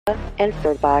and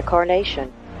filtered by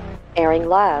Carnation, airing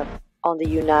live on the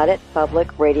United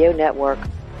Public Radio Network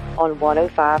on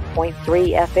 105.3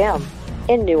 FM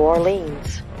in New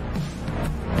Orleans.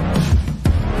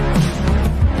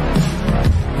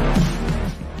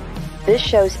 This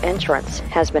show's entrance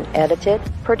has been edited,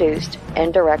 produced,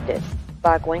 and directed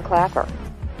by Gwen Clapper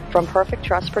from Perfect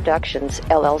Trust Productions,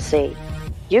 LLC.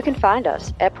 You can find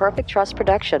us at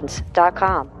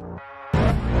perfecttrustproductions.com.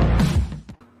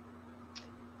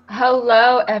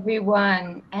 Hello,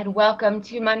 everyone, and welcome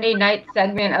to Monday night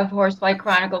segment of Horsefly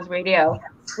Chronicles Radio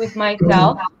with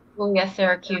myself, Julia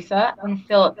Siracusa, and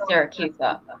Philip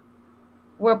Siracusa.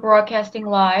 We're broadcasting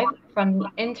live from the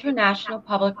International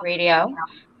Public Radio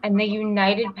and the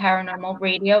United Paranormal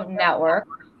Radio Network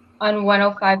on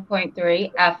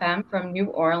 105.3 FM from New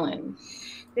Orleans.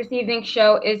 This evening's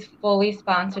show is fully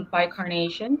sponsored by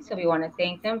Carnation, so we want to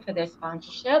thank them for their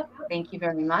sponsorship. Thank you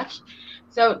very much.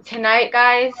 So tonight,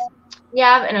 guys, we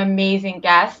have an amazing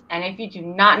guest, and if you do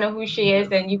not know who she is,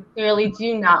 then you clearly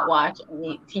do not watch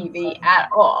any TV at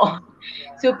all.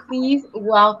 So please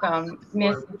welcome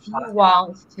Miss Dee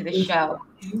WALLACE to the show.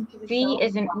 Dee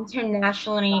is an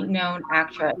internationally known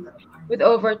actress with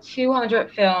over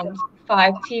 200 films,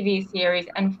 5 TV series,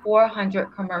 and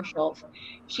 400 commercials.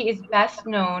 She is best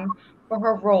known for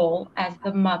her role as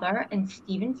the mother in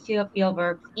Steven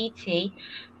Spielberg's E.T.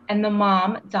 and the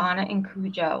mom, Donna in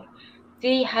Cujo.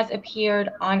 Dee has appeared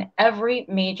on every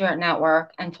major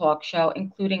network and talk show,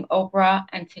 including Oprah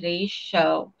and Today's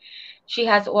Show. She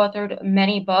has authored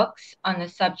many books on the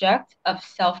subject of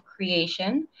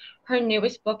self-creation. Her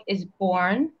newest book is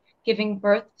Born, Giving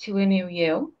Birth to a New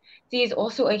You. Dee is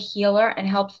also a healer and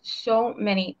helps so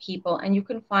many people, and you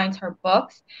can find her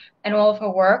books and all of her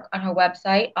work on her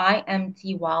website,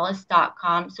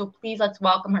 imdwallace.com. So please let's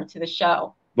welcome her to the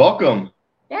show. Welcome.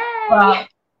 Yay! Well,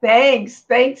 thanks,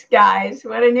 guys.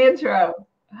 What an intro.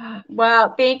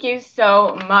 Well, thank you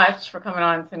so much for coming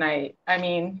on tonight. I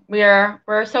mean, we're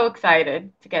so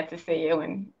excited to get to see you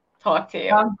and talk to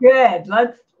you. Oh, good.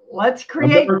 Let's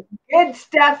create good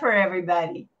stuff for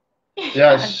everybody.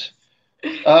 Yes.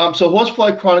 So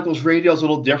Horsefly Chronicles Radio is a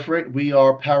little different. We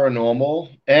are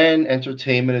paranormal and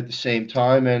entertainment at the same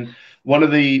time. And one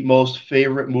of the most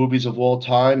favorite movies of all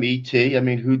time, E.T. I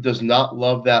mean, who does not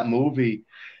love that movie?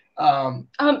 We're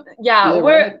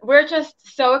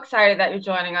just so excited that you're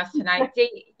joining us tonight.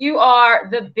 Dee, you are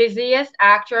the busiest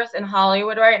actress in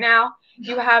Hollywood right now.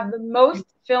 You have the most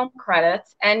film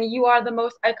credits, and you are the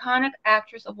most iconic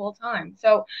actress of all time.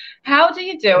 So how do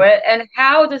you do it, and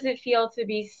how does it feel to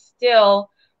be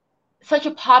still such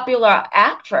a popular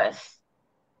actress?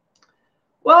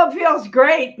 Well, it feels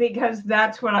great because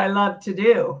that's what I love to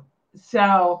do.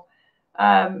 So,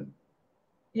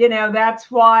 that's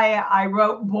why I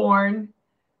wrote Born,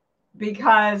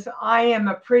 because I am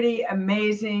a pretty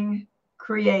amazing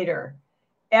creator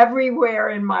everywhere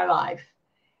in my life.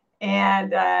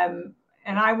 And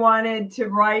I wanted to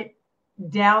write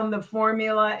down the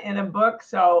formula in a book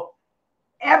so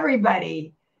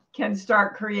everybody can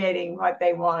start creating what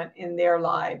they want in their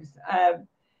lives.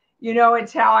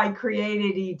 It's how I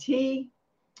created E.T.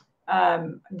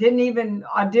 Didn't even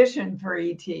audition for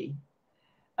E.T.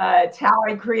 It's how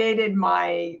I created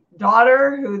my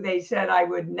daughter, who they said I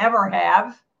would never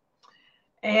have,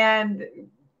 and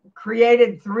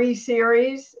created 3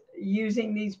 series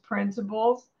using these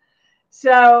principles.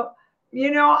 So,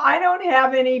 I don't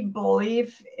have any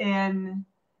belief in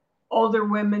older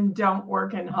women don't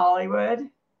work in Hollywood.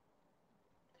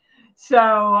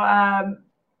 So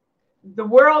the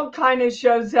world kind of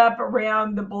shows up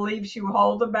around the beliefs you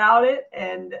hold about it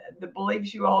and the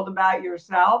beliefs you hold about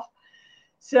yourself.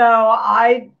 So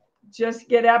I just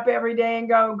get up every day and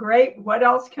go, great, what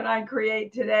else can I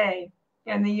create today?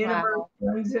 And the universe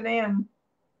brings it in.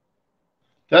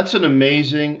 That's an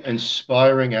amazing,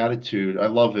 inspiring attitude. I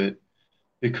love it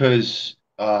because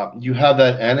you have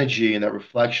that energy and that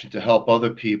reflection to help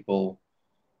other people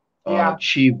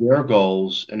achieve their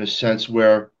goals in a sense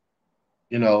where,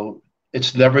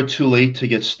 it's never too late to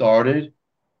get started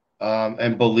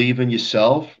and believe in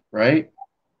yourself, right?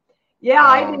 Yeah,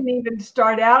 I didn't even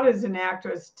start out as an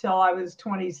actress till I was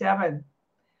 27.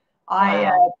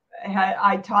 Wow.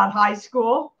 I taught high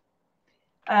school.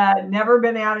 Never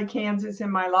been out of Kansas in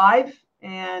my life.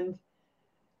 And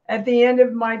at the end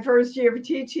of my first year of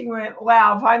teaching, went,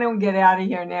 wow, if I don't get out of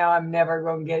here now, I'm never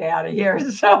going to get out of here.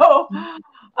 So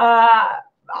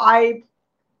I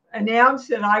announced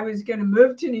that I was going to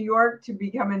move to New York to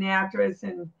become an actress.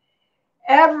 And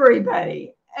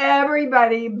everybody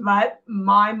but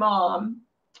my mom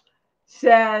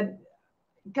said,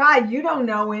 God, you don't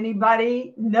know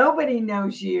anybody. Nobody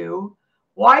knows you.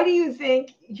 Why do you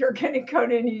think you're going to go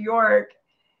to New York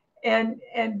and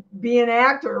be an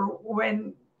actor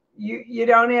when you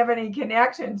don't have any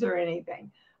connections or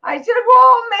anything? I said, well,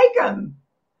 I'll make them.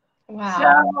 Wow.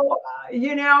 So,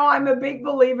 I'm a big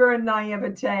believer in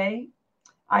naivete.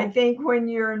 I think when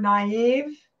you're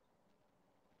naive,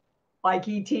 like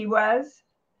E.T. was,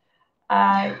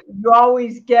 you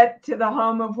always get to the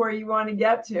home of where you want to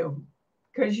get to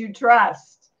because you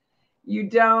trust. You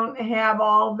don't have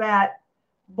all that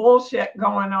bullshit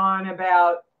going on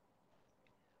about,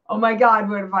 oh my God,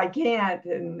 what if I can't?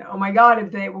 And oh my God,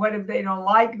 what if they don't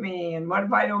like me? And what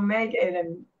if I don't make it?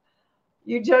 And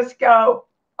you just go,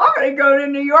 I'm going to go to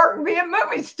New York and be a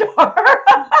movie star.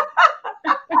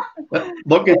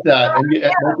 Look at that. And look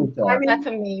at that. I mean, that's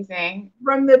amazing.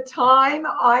 From the time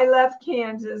I left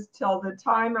Kansas till the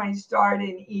time I started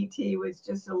in ET was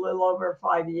just a little over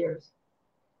 5 years.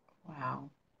 Wow.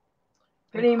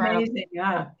 Pretty Incredible. amazing,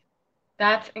 huh?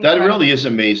 That's incredible. That really is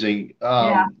amazing.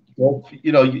 Yeah.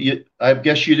 I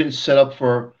guess you didn't set up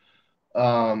for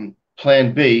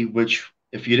plan B, which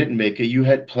if you didn't make it, you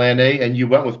had plan A and you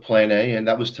went with plan A, and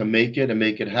that was to make it and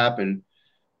make it happen.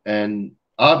 And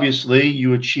obviously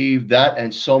you achieved that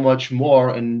and so much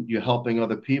more, and you're helping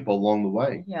other people along the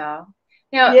way. Yeah.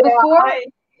 Now, before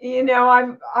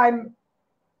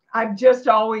I've just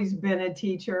always been a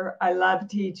teacher. I love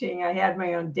teaching. I had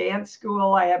my own dance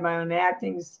school. I had my own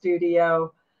acting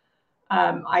studio.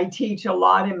 I teach a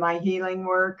lot in my healing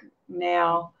work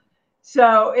now.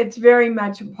 So it's very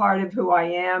much a part of who I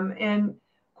am. And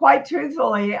quite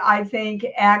truthfully, I think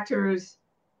actors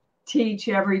teach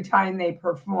every time they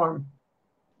perform.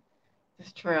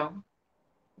 It's true.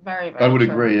 Very, very I would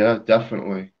true. agree. Yeah,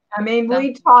 definitely. I mean,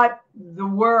 we taught the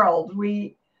world.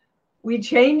 We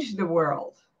changed the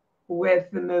world with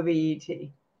the movie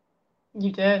E.T.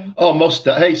 You did. Oh,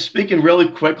 hey, speaking really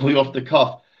quickly off the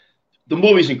cuff, the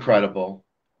movie's incredible.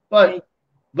 But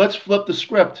let's flip the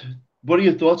script. What are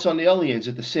your thoughts on the aliens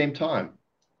at the same time?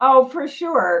 Oh, for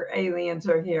sure, aliens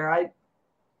are here.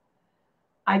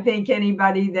 I think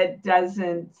anybody that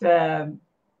doesn't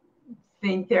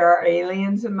think there are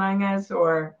aliens among us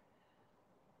or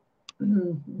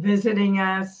visiting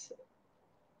us.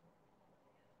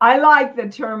 I like the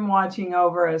term watching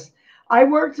over us. I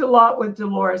worked a lot with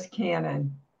Dolores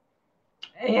Cannon.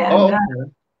 And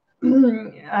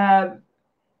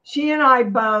she and I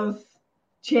both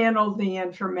channeled the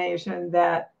information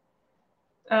that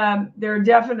there are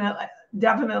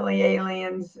definitely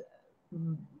aliens,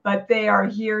 but they are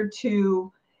here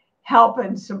to help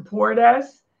and support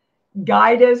us,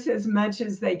 guide us as much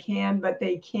as they can, but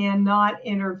they cannot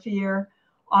interfere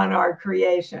on our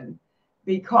creation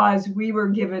because we were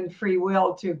given free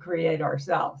will to create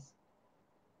ourselves.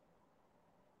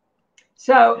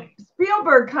 So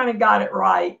Spielberg kind of got it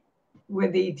right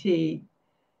with E.T.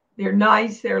 They're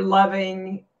nice, they're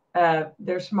loving,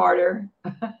 they're smarter.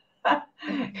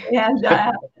 And,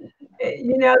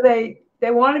 they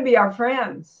want to be our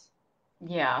friends.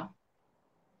 Yeah.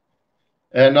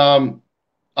 And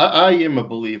I am a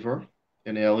believer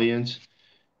in aliens.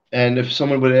 And if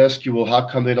someone would ask you, well, how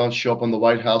come they don't show up on the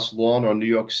White House lawn or New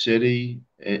York City?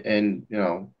 And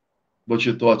what's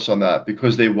your thoughts on that?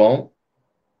 Because they won't?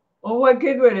 Well, what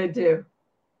good would it do?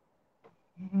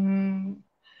 Mm-hmm.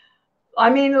 I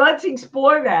mean, let's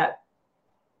explore that.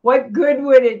 What good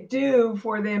would it do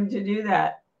for them to do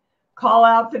that? Call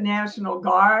out the National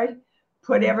Guard,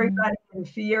 put everybody in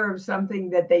fear of something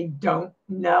that they don't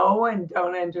know and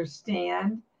don't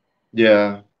understand.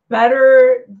 Yeah.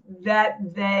 Better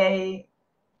that they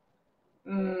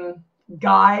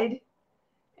guide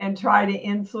and try to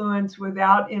influence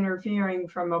without interfering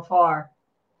from afar.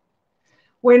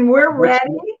 When we're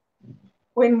ready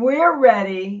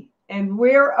and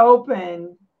we're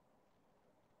open,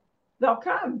 they'll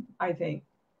come, I think.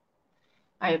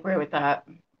 I agree with that.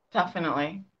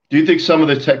 Definitely. Do you think some of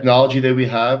the technology that we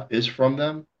have is from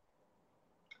them?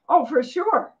 Oh, for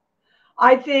sure.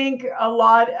 I think a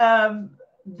lot of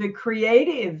the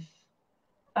creative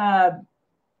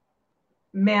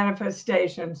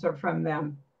manifestations are from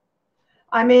them.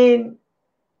 I mean,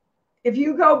 if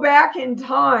you go back in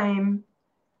time,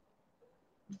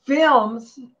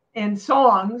 films and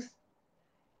songs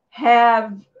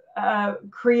have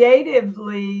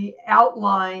creatively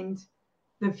outlined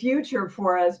the future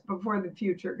for us before the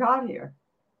future got here.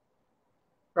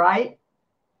 Right?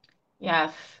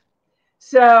 Yes.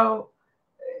 So,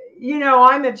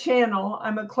 I'm a channel.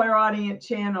 I'm a clairaudient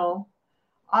channel.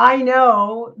 I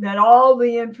know that all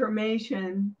the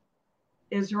information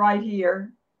is right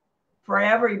here for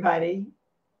everybody.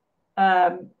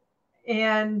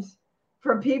 And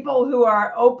for people who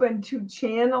are open to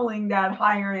channeling that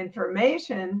higher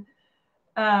information,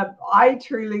 I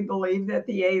truly believe that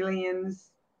the aliens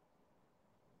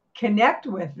connect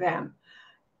with them.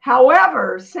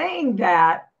 However, saying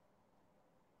that,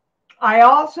 I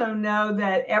also know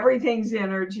that everything's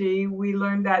energy. We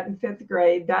learned that in 5th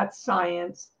grade. That's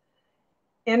science.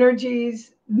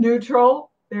 Energy's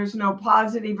neutral. There's no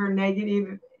positive or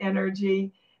negative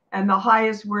energy. And the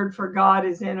highest word for God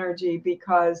is energy,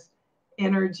 because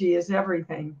energy is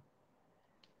everything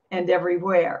and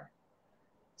everywhere.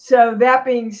 So that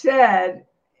being said,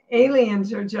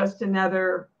 aliens are just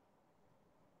another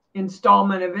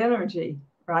installment of energy,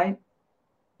 right?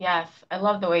 Yes, I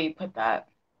love the way you put that.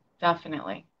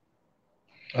 Definitely.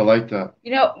 I like that.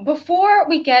 You know, before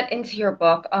we get into your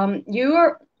book,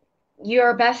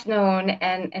 you're best known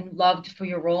and loved for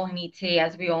your role in E.T.,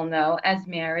 as we all know, as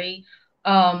Mary,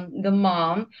 the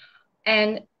mom,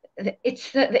 and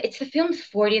it's the film's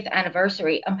 40th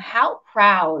anniversary. How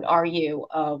proud are you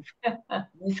of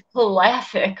this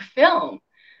classic film?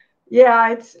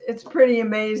 Yeah, it's pretty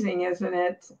amazing, isn't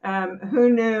it?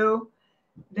 Who knew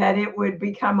that it would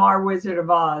become our Wizard of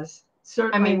Oz?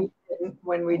 Certainly, we didn't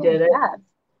when we did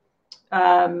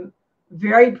it.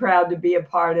 Very proud to be a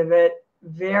part of it.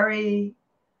 Very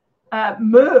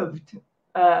moved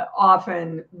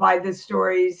often by the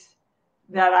stories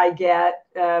that I get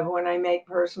when I make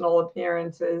personal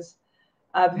appearances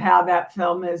of how that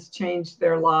film has changed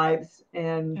their lives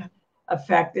and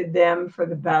affected them for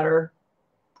the better.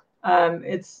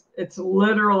 It's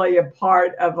literally a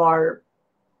part of our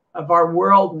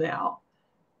world now.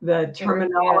 The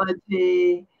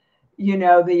terminology, you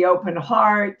know, the open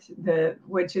heart,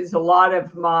 which is a lot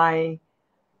of my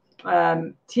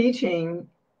teaching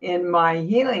in my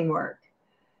healing work.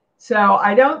 So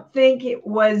I don't think it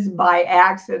was by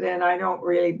accident. I don't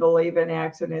really believe in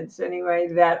accidents anyway,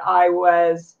 that I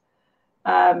was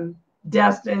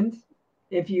destined,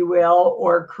 if you will,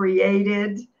 or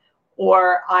created,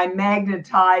 or I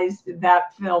magnetized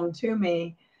that film to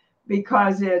me,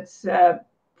 because it's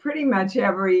pretty much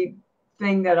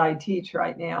everything that I teach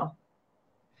right now.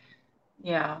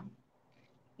 Yeah.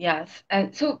 Yes.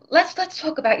 And so let's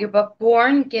talk about your book,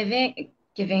 Born,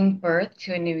 Giving Birth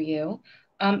to a New You.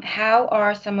 How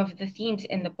are some of the themes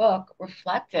in the book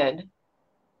reflected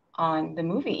on the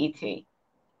movie E.T.?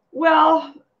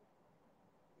 Well,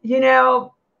 you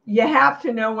know, you have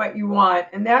to know what you want,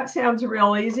 and that sounds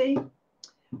real easy.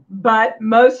 But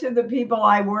most of the people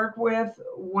I work with,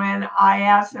 when I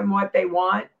ask them what they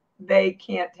want, they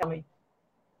can't tell me.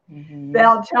 Mm-hmm.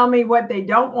 They'll tell me what they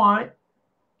don't want,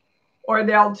 or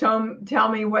they'll tell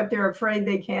me what they're afraid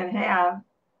they can't have.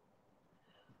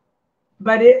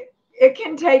 But it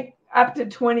can take up to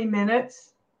 20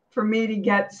 minutes for me to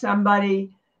get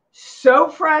somebody so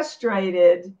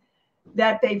frustrated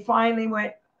that they finally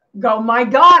go, my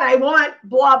God, I want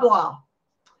blah, blah.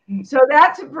 So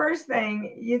that's the first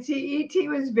thing. You see, E.T.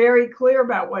 was very clear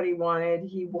about what he wanted.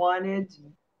 He wanted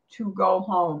to go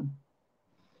home.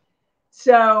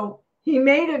 So he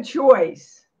made a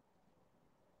choice.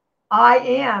 I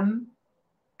am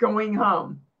going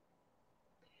home.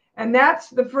 And that's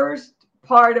the first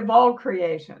part of all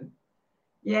creation.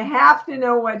 You have to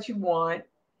know what you want,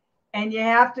 and you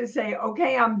have to say,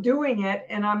 okay, I'm doing it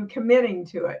and I'm committing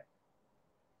to it.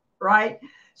 Right?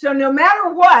 So no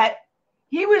matter what,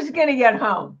 he was going to get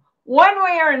home. One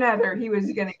way or another, he was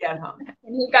going to get home.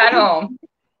 And he got home.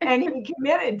 And he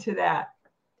committed to that.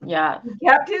 Yeah. He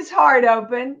kept his heart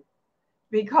open,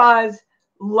 because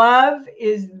love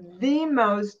is the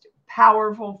most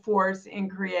powerful force in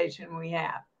creation we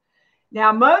have.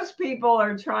 Now, most people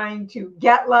are trying to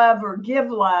get love or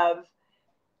give love,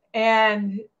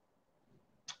 and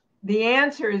the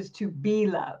answer is to be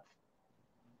love.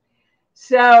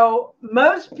 So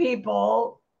most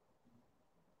people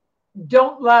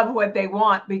don't love what they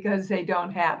want because they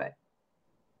don't have it.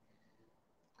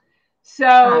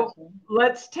 So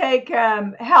let's take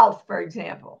health, for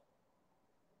example.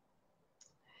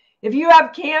 If you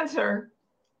have cancer,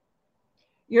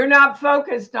 you're not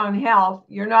focused on health.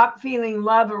 You're not feeling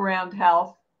love around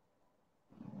health.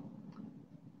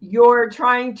 You're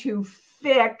trying to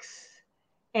fix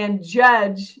and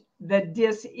judge the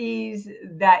dis-ease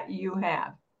that you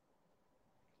have.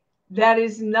 That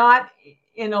is not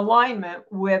in alignment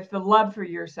with the love for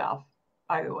yourself,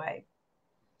 by the way.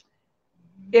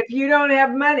 If you don't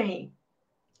have money,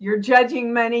 you're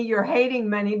judging money, you're hating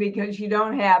money because you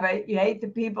don't have it. You hate the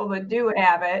people that do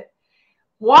have it.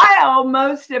 While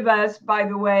most of us, by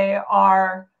the way,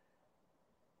 are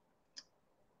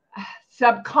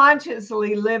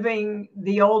subconsciously living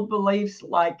the old beliefs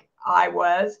like I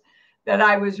was, that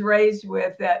I was raised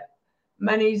with, that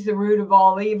money's the root of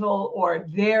all evil, or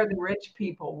they're the rich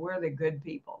people, we're the good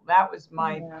people. That was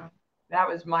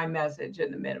my message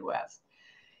in the Midwest.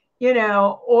 You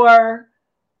know, or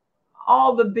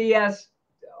all the BS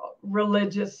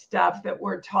religious stuff that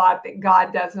we're taught, that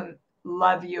God doesn't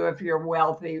love you if you're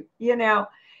wealthy. You know,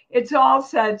 it's all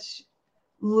such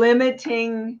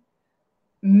limiting,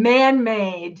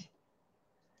 man-made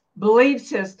belief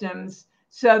systems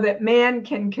so that man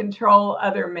can control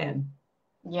other men.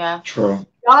 Yeah. True.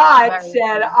 God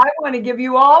said, I want to give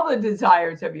you all the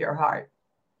desires of your heart.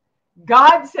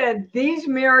 God said, these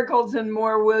miracles and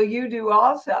more will you do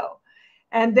also.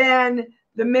 And then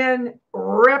the men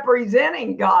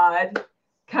representing God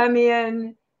come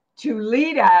in to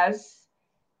lead us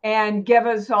and give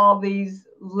us all these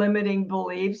limiting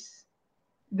beliefs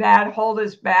that hold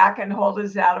us back and hold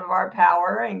us out of our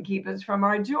power and keep us from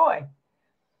our joy.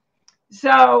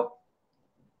 So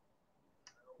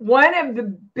one of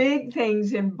the big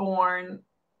things in Born,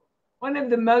 one of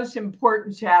the most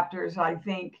important chapters, I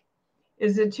think,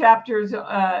 is the chapters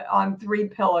on 3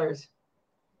 pillars.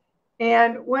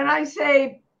 And when I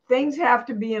say things have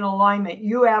to be in alignment,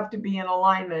 you have to be in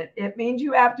alignment. It means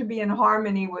you have to be in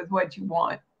harmony with what you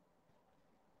want,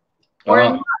 or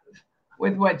in love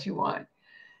with what you want.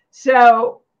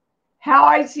 So how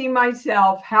I see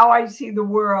myself, how I see the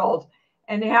world,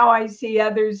 and how I see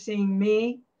others seeing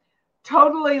me,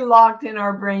 totally locked in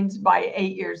our brains by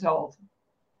 8 years old.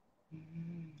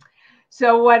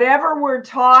 So whatever we're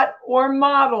taught or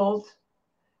modeled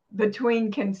between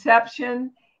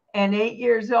conception and 8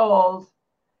 years old,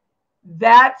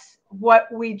 that's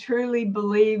what we truly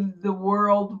believe the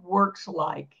world works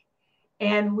like.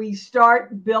 And we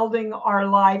start building our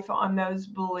life on those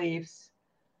beliefs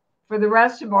for the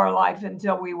rest of our life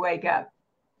until we wake up.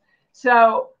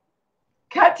 So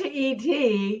cut to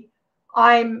ET,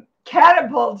 I'm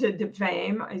catapulted to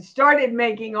fame. I started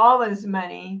making all this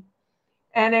money.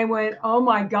 And I went, oh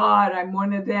my God, I'm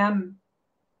one of them.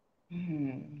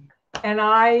 And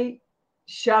I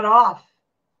shut off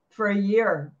for a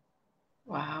year.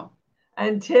 Wow.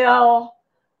 Until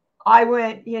I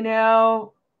went, you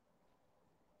know,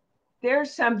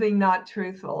 there's something not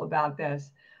truthful about this.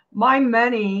 My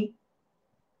money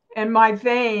and my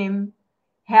fame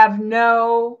have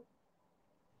no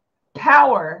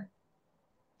power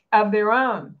of their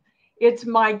own. It's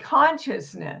my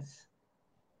consciousness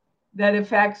that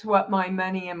affects what my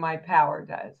money and my power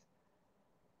does.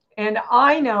 And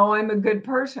I know I'm a good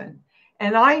person.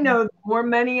 And I know the more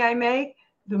money I make,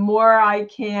 the more I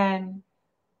can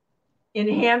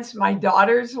enhance my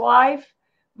daughter's life,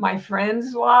 my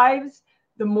friends' lives,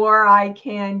 the more I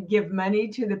can give money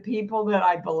to the people that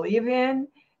I believe in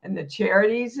and the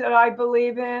charities that I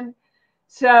believe in.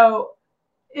 So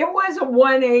it was a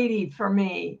 180 for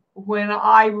me when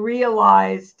I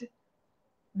realized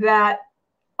that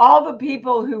all the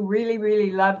people who really,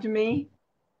 really loved me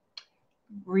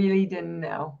really didn't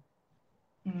know.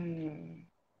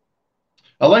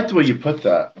 I like the way you put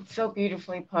that. It's so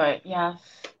beautifully put. Yes.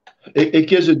 It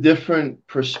gives a different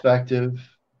perspective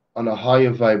on a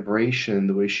higher vibration,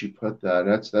 the way she put that.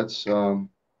 That's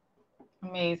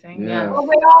amazing. Yeah. Yes. Well,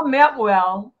 they all meant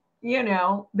well. You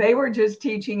know, they were just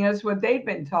teaching us what they'd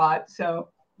been taught. So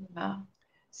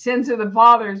sins of the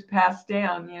fathers passed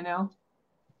down, you know.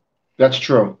 That's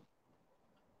true.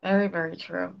 Very, very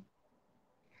true.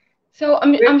 So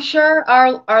I'm sure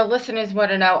our listeners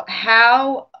want to know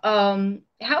how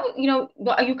you know,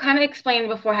 well, you kind of explained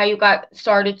before how you got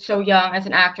started so young as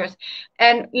an actress,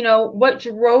 and you know what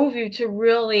drove you to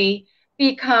really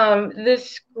become the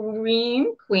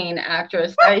scream queen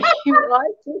actress that you are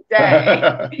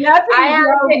today.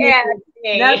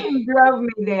 Nothing drove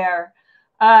me there.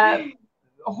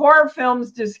 Horror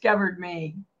films discovered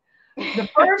me. The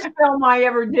first film I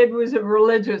ever did was a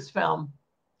religious film.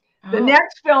 The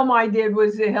next film I did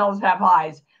was The Hills Have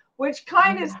Eyes, which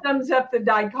kind of sums up the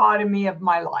dichotomy of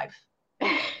my life.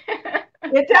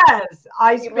 It does.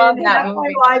 I spent half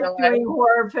my life doing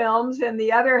horror films and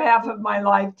the other half of my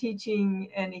life teaching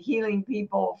and healing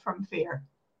people from fear.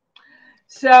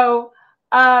 So,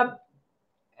 and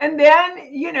then,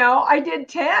 you know, I did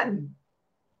 10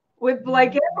 with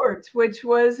Blake Edwards, which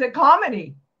was a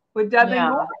comedy with Dudley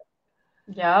Moore.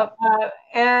 Yep.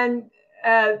 And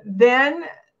then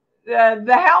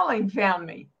The Howling found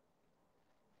me.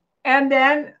 And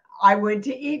then I went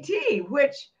to E.T.,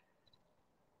 which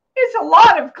is a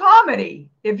lot of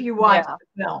comedy if you watch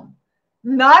the film.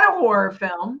 Not a horror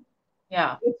film.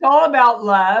 Yeah. It's all about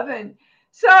love. And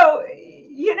so,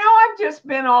 you know, I've just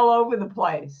been all over the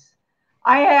place.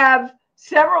 I have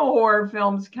several horror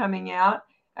films coming out.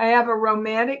 I have a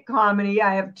romantic comedy.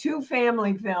 I have 2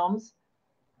 family films.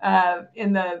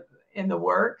 in the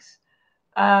works.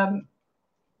 A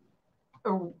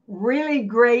really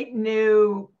great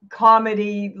new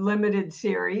comedy limited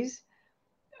series.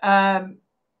 I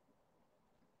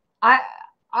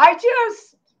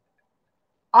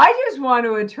just want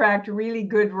to attract really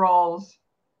good roles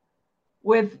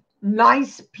with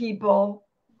nice people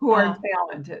who are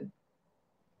talented.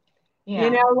 Yeah.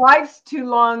 You know, life's too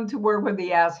long to work with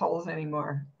the assholes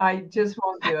anymore. I just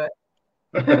won't do it.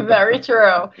 Very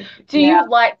true. Do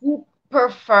you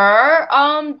prefer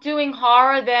doing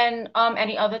horror than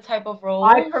any other type of role?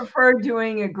 I prefer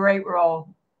doing a great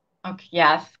role. Okay,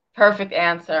 yes. Perfect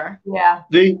answer. Yeah.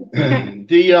 I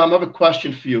have a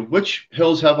question for you. Which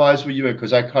Hills Have Eyes were you in?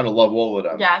 Because I kind of love all of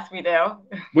them. Yes, we do.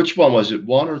 Which one was it?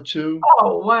 1 or 2?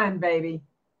 Oh, 1, baby.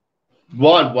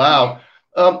 1. Wow.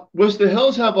 Was the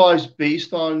Hills Have Eyes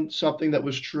based on something that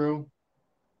was true?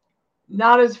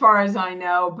 Not as far as I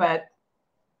know, but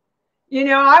you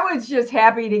know, I was just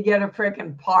happy to get a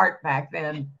freaking part back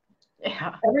then.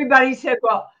 Yeah. Everybody said,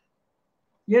 well,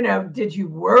 you know, did you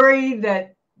worry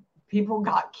that people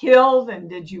got killed? And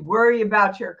did you worry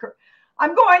about your career?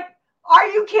 I'm going, are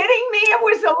you kidding me? It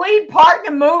was the lead part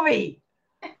in the movie.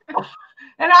 And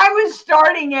I was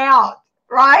starting out,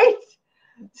 right?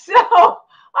 So I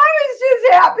was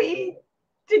just happy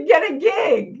to get a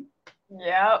gig.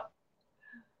 Yep.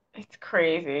 It's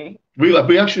crazy. We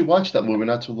actually watched that movie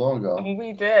not too long ago.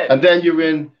 We did. And then you're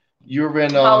in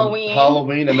Halloween.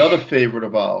 Halloween, another favorite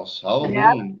of ours.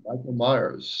 Halloween, Michael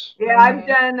Myers. Yeah, I've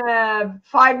done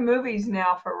 5 movies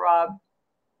now for Rob.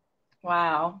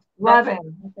 Wow. Love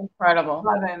him. That's incredible.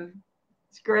 Love him.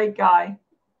 He's a great guy.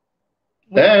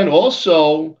 And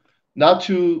also, not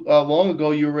too long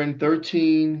ago, you were in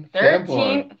 13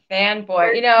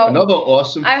 Fanboy. You know, another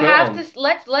awesome film. I have to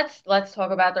let's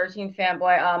talk about 13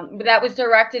 Fanboy. That was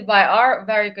directed by our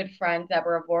very good friend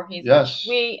Deborah Voorhees. Yes,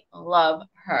 we love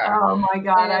her. Oh my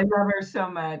God, I love her so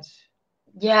much.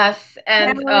 Yes,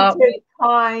 and talented,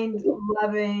 kind,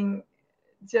 loving,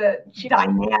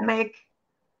 dynamic.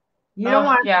 You don't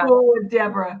want to fool with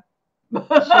Deborah.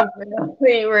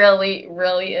 She really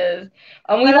is.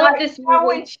 We love this movie.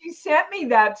 When she sent me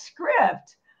that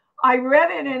script, I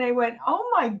read it and I went, oh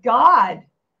my God,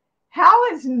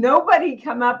 how has nobody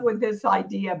come up with this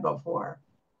idea before?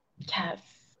 Yes.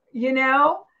 You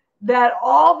know, that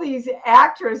all these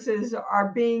actresses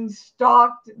are being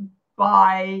stalked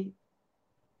by,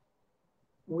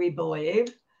 we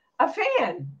believe, a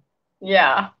fan.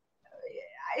 Yeah.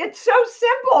 It's so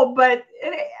simple, but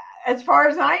as far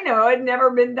as I know, it had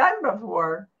never been done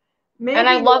before. Maybe and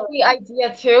I love the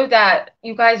idea too that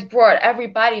you guys brought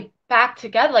everybody back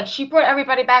together. Like she brought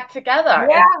everybody back together.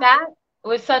 Yeah. It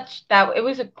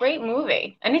was a great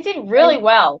movie. And it did really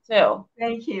well too.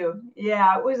 Thank you.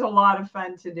 Yeah, it was a lot of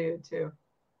fun to do too.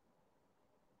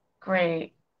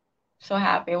 Great. So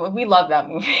happy. We love that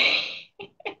movie.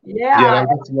 Yeah,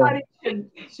 everybody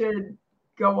should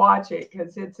go watch it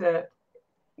because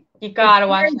you gotta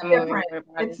watch that movie.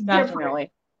 It's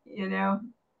definitely different, you know.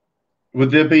 Would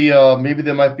there be maybe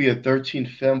there might be a 13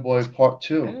 Fanboy Part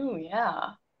 2? Oh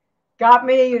yeah. Got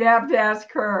me, you'd have to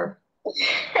ask her.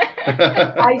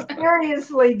 I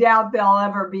seriously doubt there'll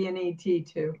ever be an ET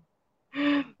 2.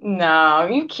 No,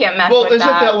 you can't mess with that. Well, isn't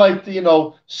that like, you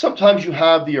know, sometimes you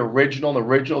have the original, and the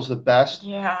original's the best.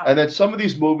 Yeah. And then some of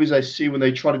these movies I see when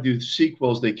they try to do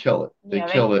sequels, they kill it. They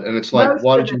kill it. And it's like,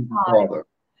 why did you bother?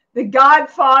 The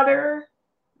Godfather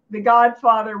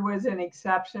was an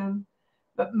exception,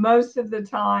 but most of the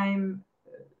time,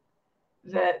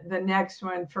 the next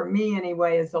one, for me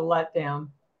anyway, is a letdown.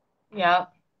 Yeah,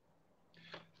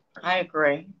 I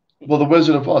agree. Well, The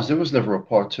Wizard of Oz, there was never a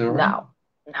part 2, right? No.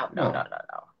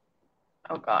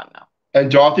 Oh God, no. And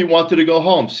Dorothy wanted to go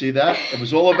home. See that? It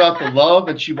was all about the love,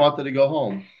 and she wanted to go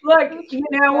home. Look, you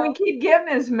know, we keep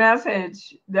getting this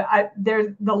message.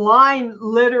 The line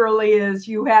literally is,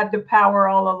 "You had the power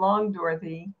all along,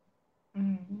 Dorothy,"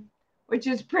 which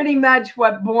is pretty much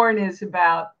what Born is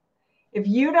about. If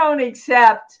you don't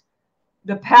accept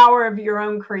the power of your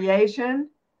own creation,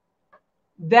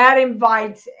 that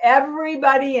invites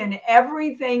everybody and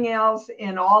everything else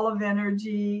in all of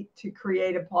energy to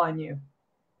create upon you.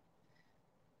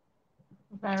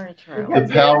 Very true. The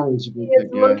power is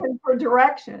looking for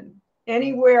direction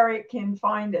anywhere it can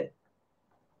find it.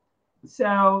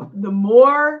 So the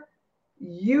more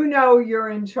you know you're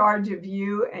in charge of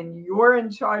you and you're in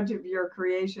charge of your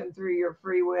creation through your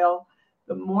free will,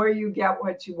 the more you get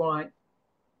what you want.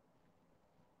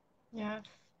 Yes.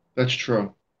 That's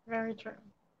true. Very true.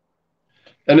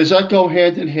 And does that go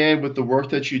hand in hand with the work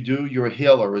that you do? You're a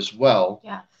healer as well.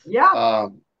 Yes. Yeah.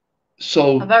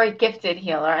 So a very gifted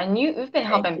healer, and you've been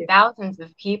helping thousands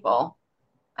of people.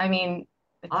 I mean,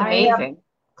 it's amazing. Have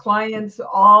clients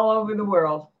all over the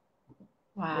world.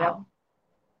 Wow. Yep.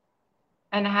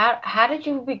 And how did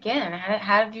you begin?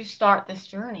 How did you start this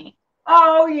journey?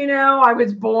 Oh, I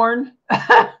was born.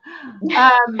 I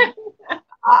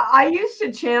used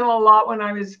to channel a lot when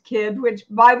I was a kid, which,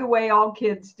 by the way, all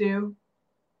kids do.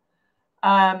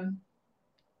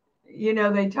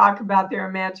 They talk about their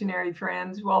imaginary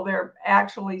friends. Well, they're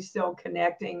actually still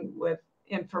connecting with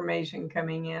information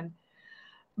coming in.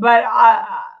 But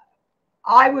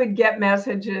I would get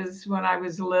messages when I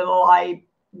was little. I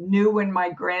knew when my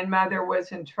grandmother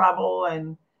was in trouble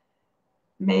and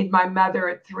made my mother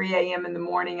at 3 a.m. in the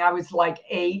morning. I was like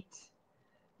 8,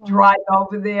 drive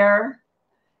over there,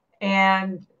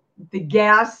 and the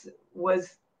gas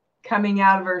was coming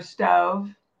out of her stove.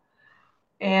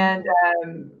 And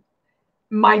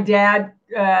my dad,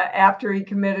 after he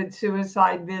committed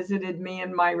suicide, visited me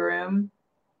in my room.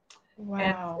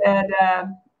 Wow. And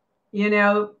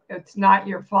said, it's not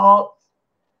your fault.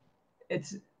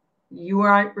 You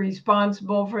aren't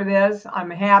responsible for this.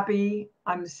 I'm happy.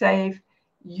 I'm safe.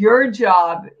 Your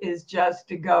job is just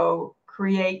to go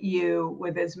create you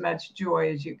with as much joy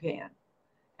as you can.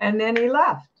 And then he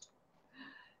left.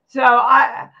 So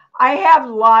I have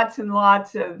lots and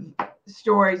lots of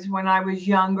stories when I was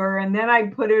younger, and then I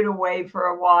put it away for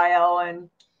a while.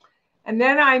 And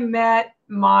then I met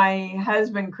my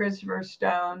husband, Christopher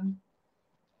Stone,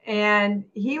 and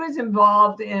he was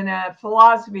involved in a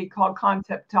philosophy called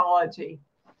conceptology.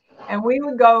 And we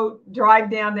would go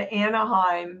drive down to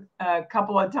Anaheim a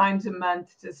couple of times a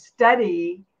month to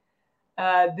study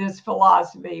this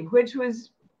philosophy, which was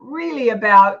really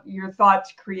about your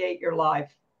thoughts create your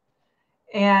life.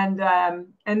 And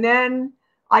then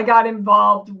I got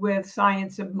involved with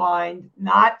Science of Mind,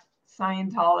 not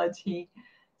Scientology,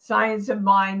 Science of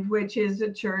Mind, which is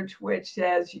a church which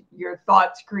says your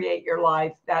thoughts create your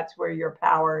life. That's where your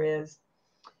power is.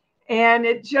 And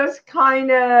it just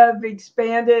kind of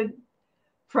expanded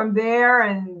from there.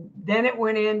 And then it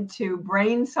went into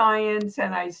brain science.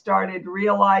 And I started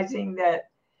realizing that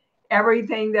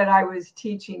everything that I was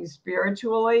teaching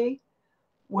spiritually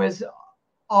was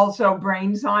also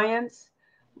brain science.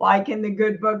 Like in the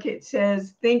good book, it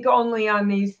says, think only on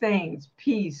these things: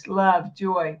 peace, love,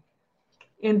 joy.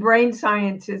 In brain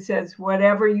science, it says,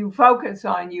 whatever you focus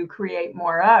on, you create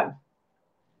more of.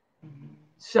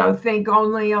 So think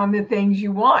only on the things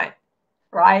you want,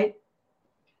 right?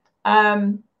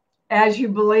 As you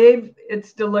believe,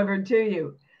 it's delivered to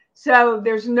you. So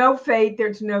there's no fate,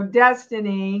 there's no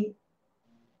destiny.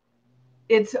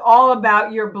 It's all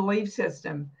about your belief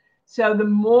system. So the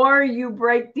more you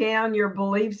break down your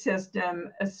belief system,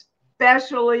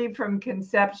 especially from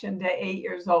conception to 8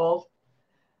 years old,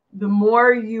 the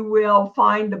more you will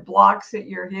find the blocks that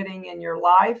you're hitting in your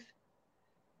life,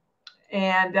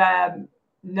 and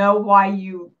know why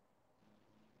you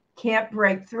can't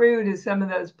break through to some of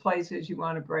those places you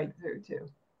want to break through to.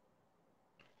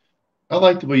 I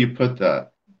like the way you put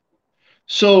that.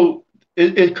 So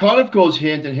it kind of goes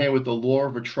hand in hand with the law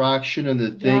of attraction and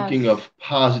the thinking of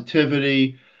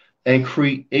positivity and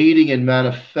creating and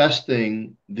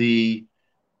manifesting the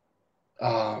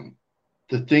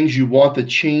things you want, the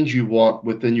change you want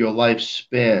within your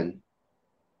lifespan.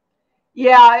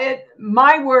 Yeah,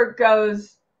 my work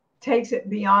takes it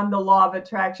beyond the law of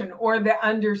attraction, or the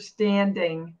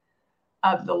understanding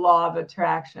of the law of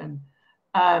attraction.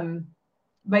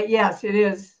 But yes, it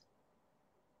is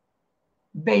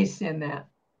based in that.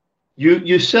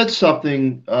 You said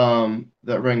something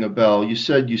that rang a bell. You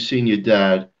said you seen your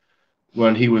dad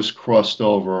when he was crossed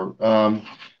over.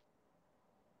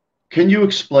 Can you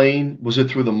explain? Was it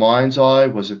through the mind's eye?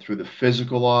 Was it through the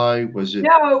physical eye? Was it?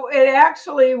 No, it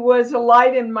actually was a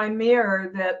light in my mirror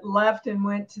that left and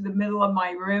went to the middle of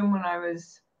my room when I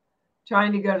was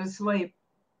trying to go to sleep.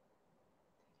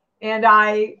 And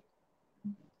I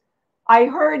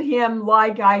heard him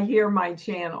like I hear my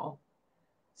channel.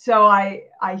 So I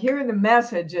hear the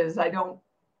messages. I don't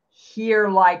hear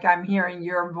like I'm hearing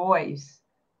your voice,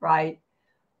 right?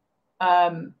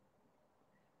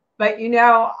 But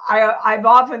I've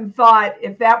often thought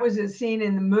if that was a scene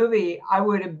in the movie, I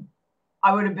would have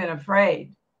been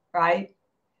afraid, right?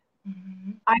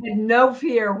 Mm-hmm. I had no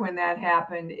fear when that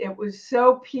happened. It was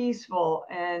so peaceful,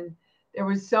 and there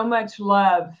was so much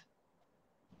love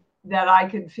that I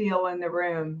could feel in the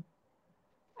room.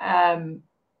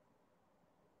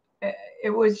 It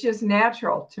was just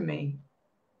natural to me.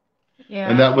 Yeah.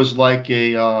 And that was like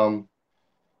a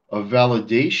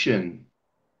validation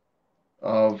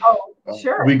of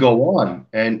sure. We go on,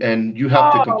 and you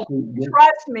have to complete.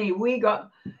 Trust me, we go.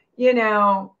 you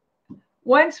know,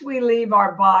 once we leave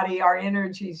our body, our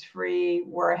energy's free.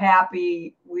 We're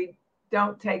happy. We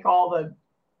don't take all the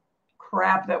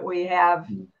crap that we have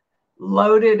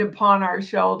loaded upon our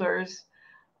shoulders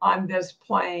on this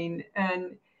plane.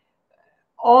 And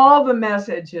all the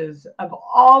messages of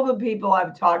all the people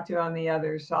I've talked to on the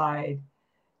other side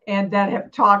and that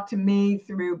have talked to me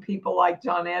through people like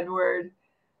John Edward,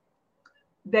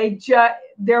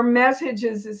 their message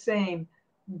is the same.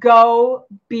 Go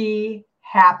be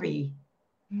happy.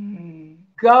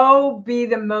 Go be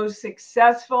the most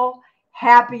successful,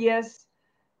 happiest,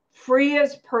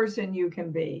 freest person you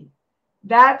can be.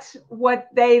 That's what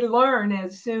they learn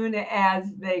as soon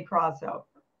as they cross over.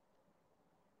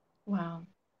 Wow.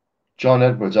 John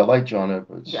Edwards. I like John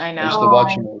Edwards. I know. I used to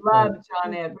watch him. I love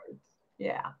John Edwards.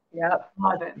 Yeah. Yep.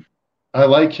 Love him. I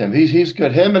like him. He's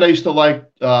good. Him, and I used to like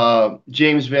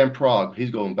James Van Prague.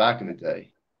 He's going back in the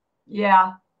day.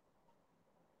 Yeah.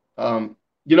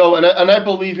 You know, and I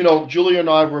believe, you know, Julia and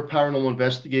I were paranormal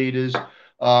investigators,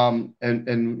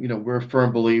 and you know, we're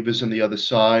firm believers in the other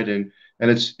side, and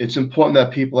it's important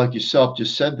that people like yourself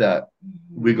just said that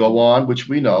we go on, which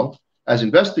we know as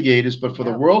investigators, but for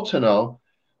the world to know,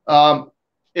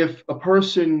 if a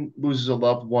person loses a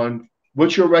loved one,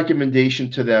 what's your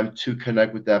recommendation to them to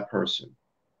connect with that person?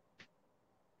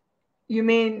 You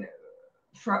mean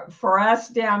for us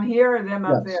down here or them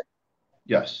up there?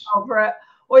 Yes. Oh,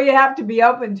 well, you have to be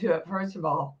open to it, first of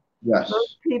all. Yes.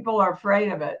 Most people are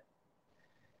afraid of it.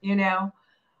 You know,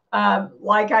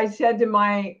 like I said to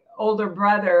my older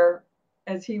brother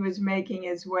as he was making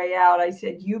his way out, I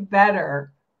said, you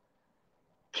better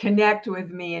connect with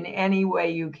me in any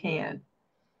way you can.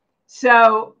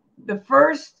 So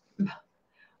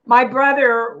my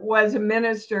brother was a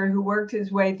minister who worked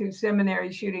his way through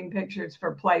seminary shooting pictures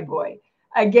for Playboy.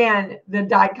 Again, the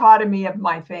dichotomy of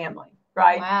my family,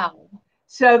 right? Wow.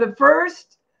 So the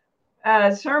first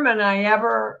sermon I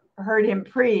ever heard him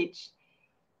preach,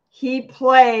 he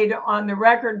played on the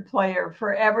record player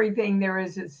For Everything There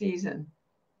Is a Season,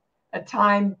 a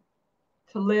time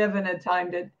to live and a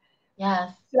time to...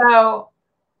 Yes. So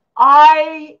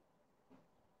I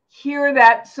hear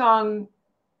that song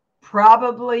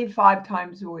probably 5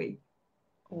 times a week.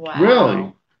 Wow.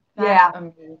 Really? That's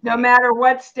amazing. No matter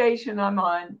what station I'm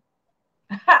on.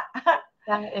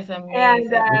 That is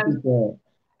amazing. And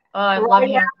I love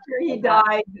right after he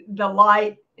died, the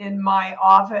light in my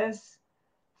office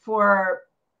for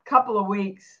a couple of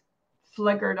weeks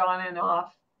flickered on and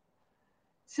off.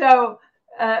 So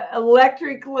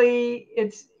electrically,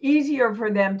 it's easier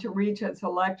for them to reach us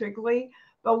electrically,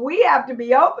 but we have to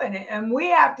be open and we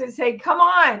have to say, come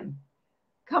on,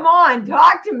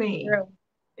 talk to me. True.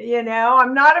 You know,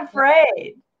 I'm not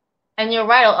afraid. And you're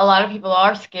right. A lot of people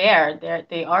are scared.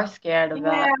 They are scared of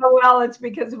that. Yeah, well, it's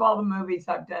because of all the movies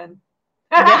I've done.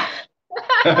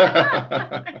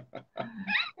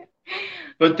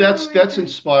 But that's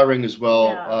inspiring as well.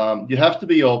 Yeah. You have to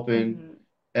be open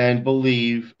and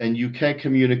believe, and you can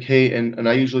communicate. And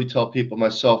I usually tell people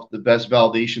myself, the best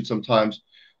validation sometimes,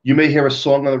 you may hear a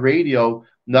song on the radio.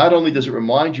 Not only does it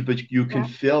remind you, but you can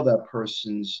feel that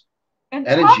person's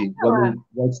energy when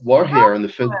we're here in the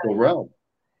physical realm.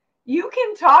 You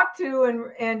can talk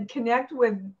to and connect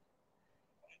with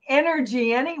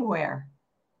energy anywhere.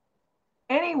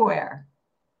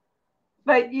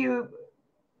 But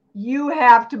you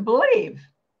have to believe.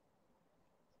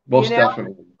 Most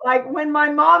definitely. Like when my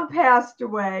mom passed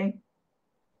away,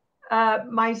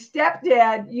 my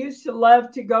stepdad used to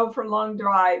love to go for long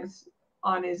drives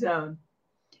on his own.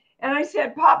 And I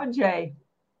said, Papa J,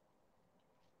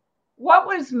 what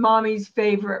was Mommy's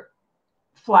favorite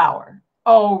flower?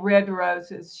 Oh, red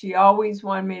roses. She always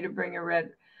wanted me to bring a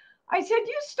red. I said,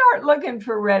 you start looking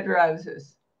for red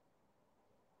roses.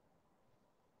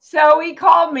 So he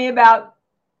called me about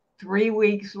 3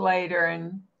 weeks later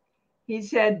and he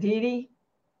said, Dee Dee,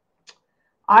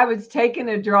 I was taking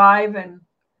a drive and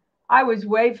I was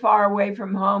way far away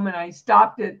from home and I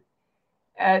stopped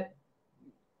at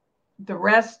the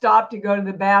rest stop to go to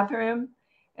the bathroom.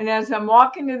 And as I'm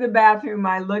walking to the bathroom,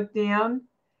 I look down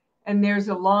and there's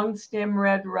a long stem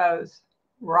red rose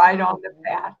right on the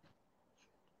path.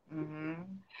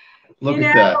 Look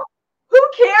at that. Who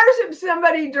cares if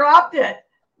somebody dropped it?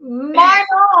 My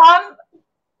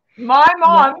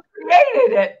mom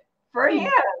created it for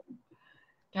him.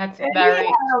 That's and very.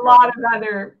 He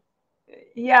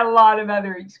had a lot of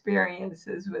other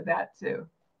experiences with that too.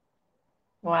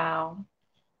 Wow.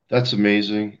 That's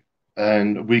amazing.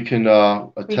 And we can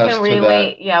attest to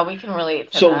that. Yeah, we can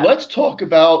relate to so that. Let's talk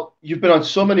about, you've been on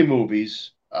so many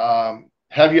movies.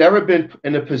 Have you ever been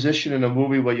in a position in a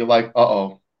movie where you're like,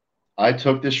 uh-oh, I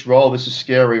took this role. This is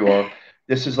scary, or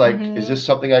this is like, is this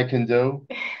something I can do?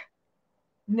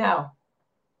 No.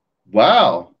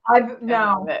 Wow. I've been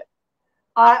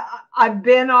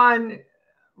on.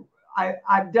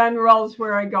 I've done roles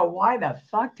where I go, why the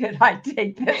fuck did I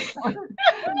take this one?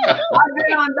 I've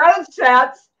been on those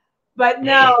sets, but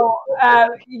no.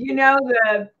 You know,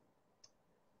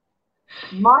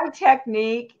 my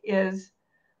technique is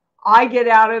I get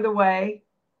out of the way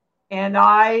and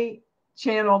I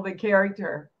channel the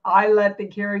character. I let the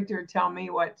character tell me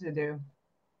what to do.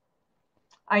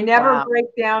 I never break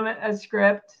down a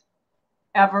script,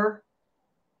 ever.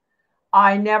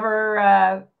 I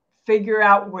never figure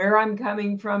out where I'm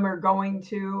coming from or going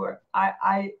to.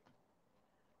 I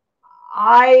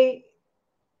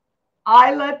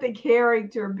let the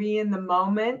character be in the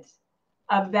moment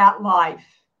of that life.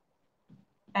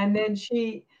 And then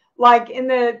she, like in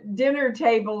the dinner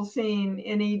table scene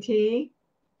in E.T.,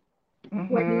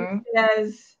 when he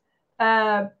says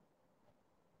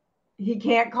he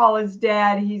can't call his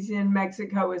dad, he's in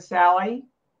Mexico with Sally.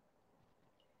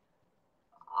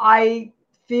 I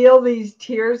feel these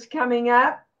tears coming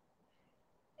up,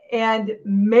 and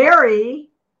Mary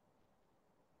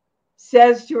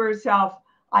says to herself,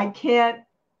 I can't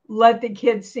let the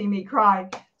kids see me cry.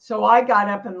 So I got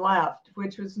up and left,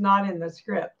 which was not in the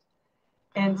script.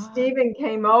 And Stephen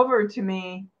came over to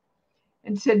me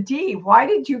and said, Dee, why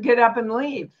did you get up and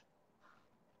leave?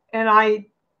 And I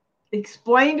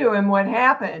explained to him what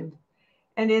happened.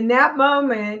 And in that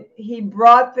moment, he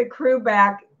brought the crew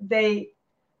back. They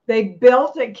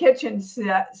built a kitchen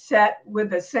set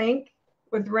with a sink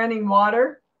with running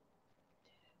water,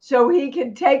 so he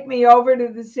could take me over to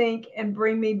the sink and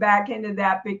bring me back into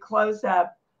that big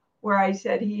close-up where I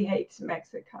said he hates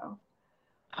Mexico.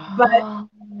 But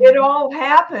it all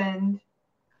happened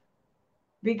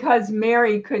because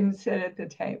Mary couldn't sit at the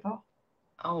table.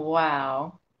 Oh,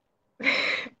 wow.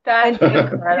 That's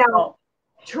incredible.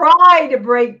 Try to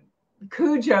break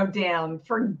Cujo down.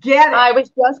 Forget it. I was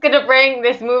just going to bring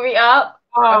this movie up.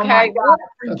 Oh, my God.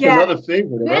 That's another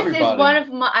favorite of everybody. This is one of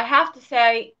my, I have to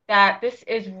say that this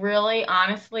is really,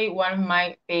 honestly, one of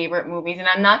my favorite movies. And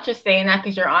I'm not just saying that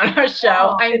because you're on our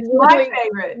show. It's my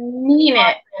favorite. Mean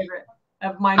it. Favorite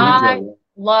of my movie. I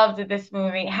loved this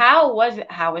movie. How was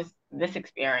it? How was this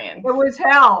experience? It was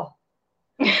hell.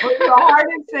 It was the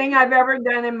hardest thing I've ever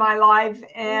done in my life.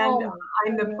 And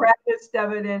I'm the proudest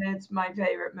of it. And it's my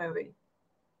favorite movie.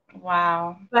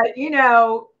 Wow. But, you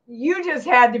know, you just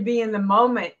had to be in the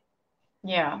moment.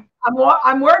 Yeah.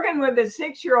 I'm working with a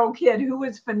 6-year-old kid who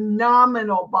was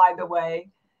phenomenal, by the way,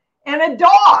 and a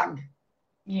dog.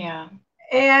 Yeah.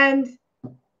 And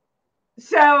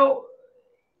so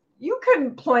you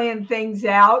couldn't plan things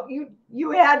out.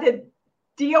 You had to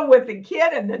deal with the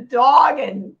kid and the dog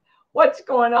and what's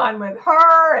going on with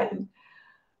her, and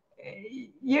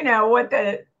you know what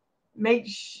to make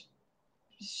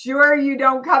sure you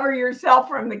don't cover yourself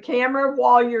from the camera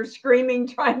while you're screaming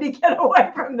trying to get away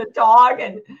from the dog.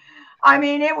 And I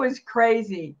mean, it was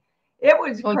crazy. It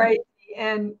was crazy.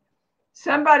 And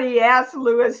somebody asked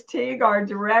Louis Teague, our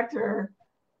director,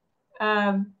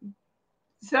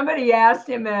 somebody asked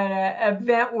him at an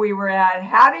event we were at,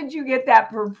 how did you get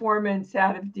that performance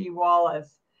out of Dee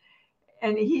Wallace?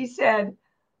 And he said,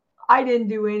 I didn't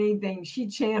do anything. She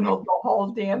channeled the whole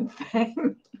damn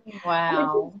thing.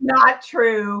 Wow. Which is not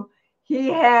true. He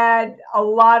had a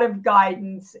lot of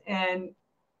guidance and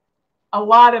a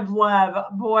lot of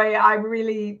love. Boy, I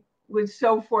really was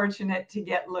so fortunate to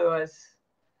get Louis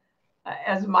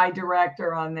as my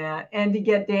director on that, and to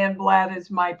get Dan Blatt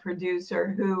as my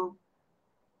producer, who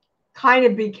kind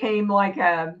of became like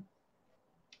a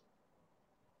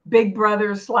big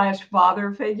brother /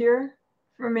 father figure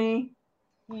for me.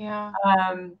 Yeah.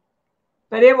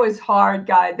 But it was hard,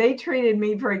 guy. They treated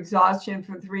me for exhaustion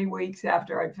for 3 weeks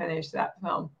after I finished that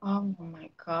film. Oh my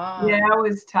God. Yeah, it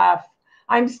was tough.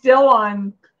 I'm still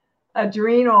on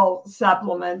adrenal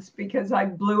supplements because I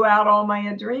blew out all my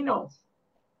adrenals.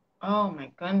 Oh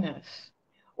my goodness.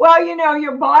 Well, you know,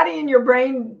 your body and your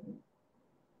brain,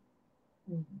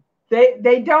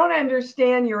 they don't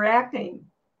understand your acting.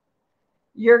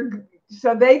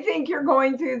 So they think you're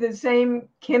going through the same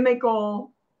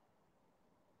chemical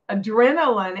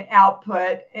adrenaline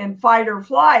output and fight or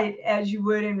flight as you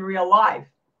would in real life.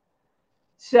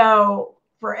 So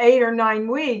for 8 or 9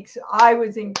 weeks, I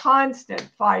was in constant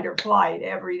fight or flight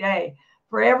every day.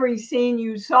 For every scene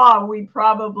you saw, we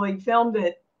probably filmed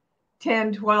it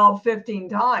 10, 12, 15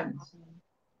 times.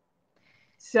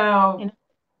 So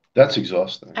that's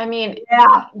exhausting. I mean,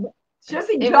 yeah, it's just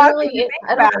exhausting to think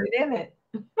about it, isn't it?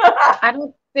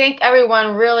 think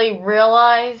everyone really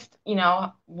realized, you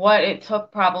know, what it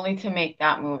took probably to make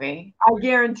that movie. I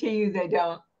guarantee you they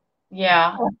don't.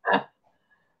 Yeah.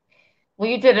 Well,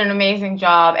 you did an amazing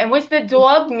job. And was the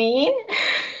dog mean?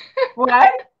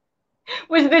 What?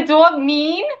 Was the dog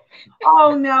mean?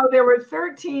 Oh no, there were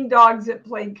 13 dogs that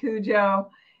played Cujo.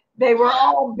 They were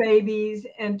all babies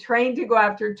and trained to go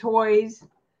after toys.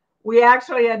 We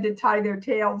actually had to tie their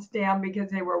tails down because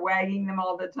they were wagging them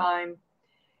all the time.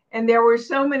 And there were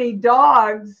so many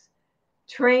dogs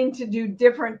trained to do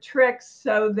different tricks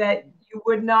so that you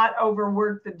would not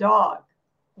overwork the dog.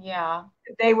 Yeah.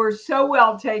 They were so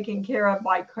well taken care of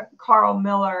by Carl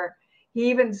Miller. He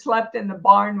even slept in the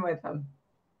barn with them.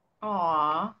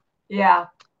 Aw. Yeah.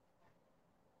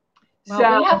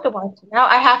 Well, we have to watch it. Now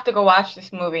I have to go watch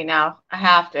this movie now. I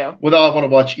have to. Well, I want to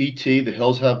watch E.T., The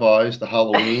Hills Have Eyes, the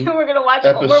Halloween We're going to watch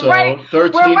episode, we're writing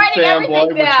 13 Fanboy,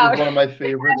 which down. was one of my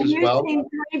favorites as well. Have you seen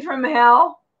 3 from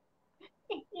Hell?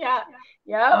 Yeah.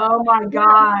 Yeah. Oh my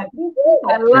God.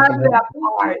 I love that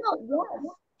part.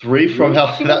 3 from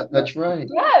Hell. That's right.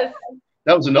 Yes.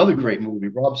 That was another great movie,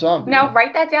 Rob Zombie. Now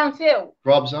write that down too.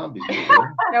 Rob Zombie's movie.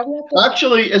 Now,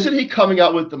 Actually, isn't he coming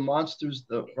out with the monsters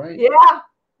though, right? Yeah.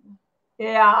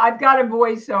 Yeah, I've got a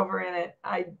voiceover in it.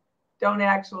 I don't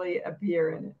actually appear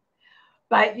in it.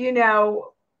 But, you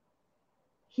know,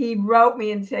 he wrote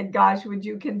me and said, gosh, would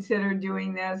you consider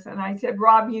doing this? And I said,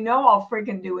 Rob, you know I'll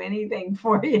freaking do anything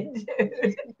for you,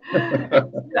 dude.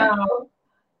 So,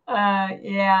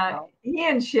 yeah, he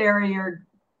and Sherry are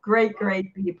great,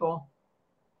 great people.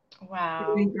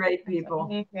 wow. Really great people.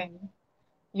 Amazing.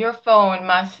 Your phone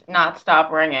must not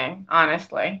stop ringing,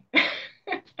 honestly.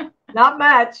 Not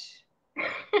much.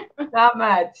 Not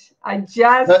much. I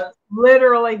just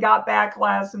literally got back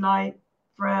last night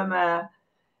from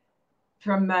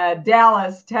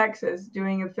Dallas, Texas,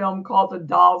 doing a film called The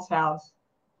Doll's House.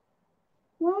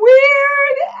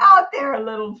 Weird out there, a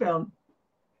little film.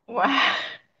 Wow.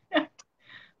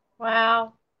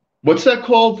 Wow. What's that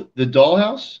called? The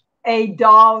Dollhouse? A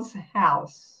Doll's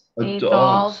House. A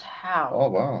Doll's House. Oh,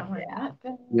 wow. Oh, yeah.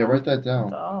 Yeah, write that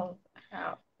down. Doll's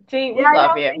House. See, we Yeah, I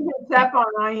love don't you. think it's up on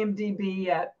IMDb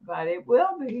yet, but it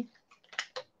will be.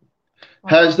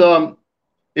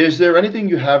 Is there anything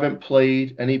you haven't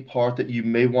played, any part that you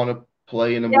may want to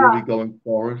play in a movie going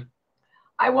forward?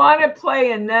 I want to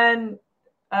play a nun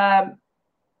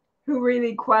who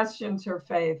really questions her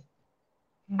faith.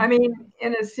 I mean,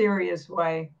 in a serious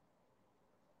way.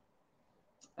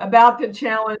 About the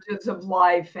challenges of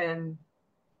life and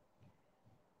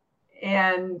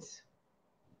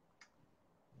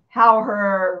how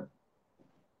her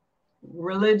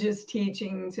religious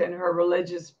teachings and her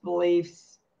religious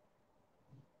beliefs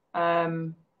are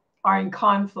in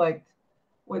conflict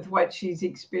with what she's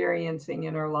experiencing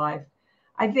in her life.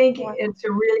 I think it's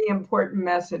a really important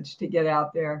message to get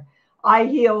out there. I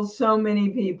heal so many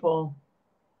people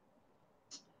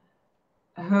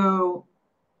who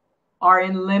are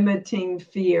in limiting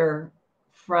fear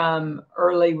from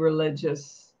early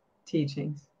religious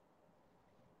teachings.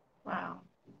 Wow.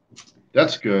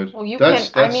 That's good. Well, you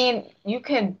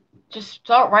can just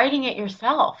start writing it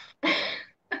yourself.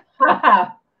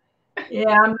 Yeah,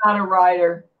 I'm not a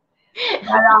writer,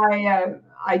 but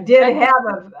I did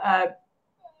have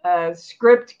a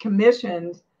script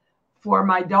commissioned for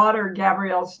my daughter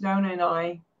Gabrielle Stone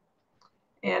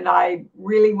and I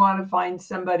really want to find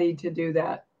somebody to do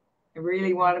that. I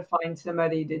really want to find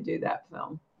somebody to do that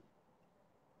film.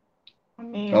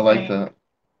 Amazing. I like that.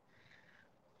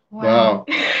 Wow.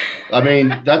 I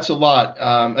mean, that's a lot.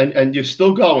 And you're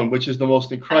still going, which is the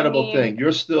most incredible thing.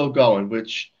 You're still going,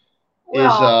 which is, you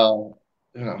know.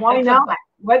 Why not?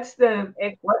 What's the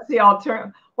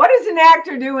alternative? What does an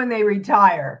actor do when they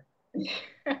retire? They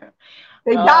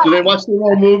die. Do they watch their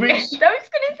old movies? I was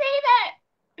going to say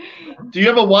that. Do you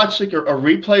ever watch like a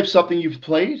replay of something you've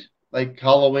played, like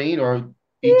Halloween or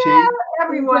E.T.? Yeah,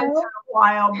 every once in a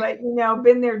while, but you know,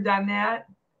 been there, done that.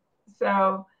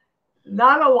 So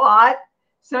not a lot.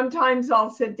 Sometimes I'll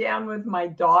sit down with my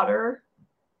daughter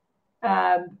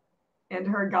and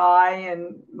her guy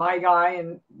and my guy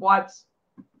and watch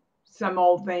some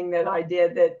old thing that I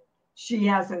did that she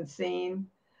hasn't seen.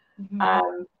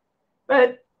 Mm-hmm.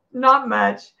 But not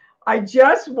much. I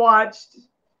just watched.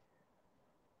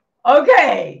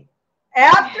 Okay,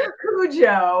 after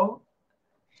Cujo,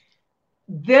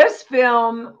 this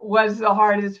film was the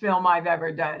hardest film I've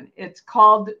ever done. It's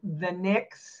called The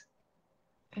Knicks.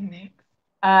 The Knicks.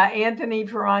 Anthony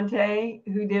Ferrante,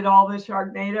 who did all the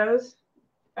Sharknadoes,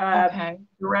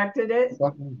 directed it.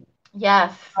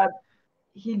 Yes.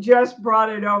 He just brought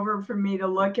it over for me to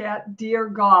look at. Dear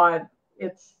God,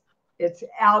 it's It's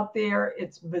out there.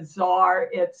 It's bizarre.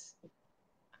 It's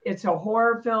a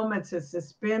horror film. It's a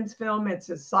suspense film. It's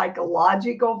a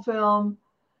psychological film.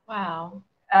 Wow.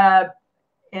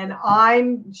 And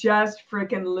I'm just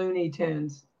freaking Looney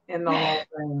Tunes in the whole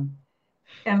thing.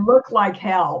 And look like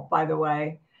hell, by the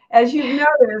way. As you've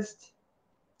noticed,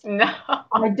 No.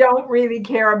 I don't really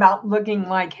care about looking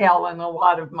like hell in a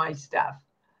lot of my stuff.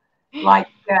 Like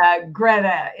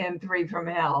Greta in 3 from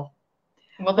Hell.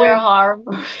 Well, they're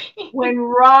horrible. When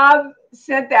Rob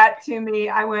sent that to me,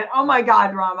 I went, oh my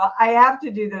God, Rama, I have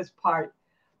to do this part.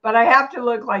 But I have to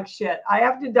look like shit. I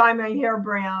have to dye my hair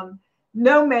brown,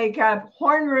 no makeup,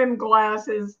 horn-rimmed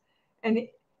glasses. And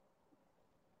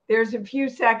there's a few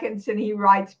seconds and he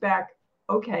writes back,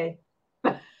 okay.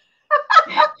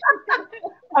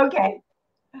 Okay.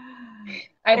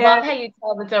 I love how you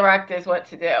tell the directors what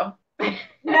to do.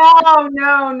 No.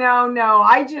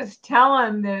 I just tell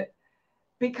him that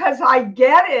because I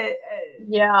get it.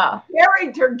 Yeah.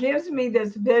 Character gives me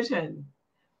this vision.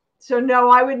 So no,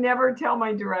 I would never tell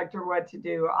my director what to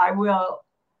do. I will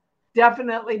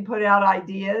definitely put out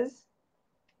ideas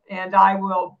and I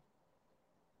will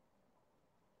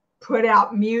put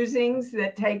out musings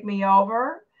that take me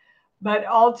over. But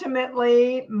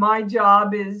ultimately, my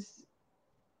job is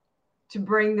to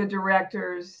bring the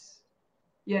director's,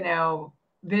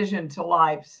 vision to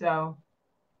life. So,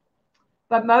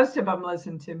 but most of them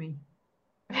listen to me.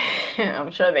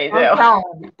 I'm sure they do.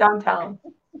 Don't tell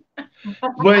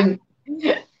them.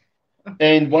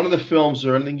 And one of the films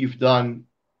or anything you've done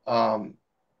in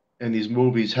these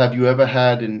movies, have you ever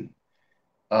had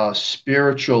a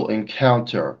spiritual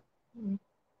encounter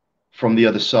from the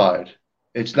other side?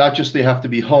 It's not just they have to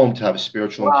be home to have a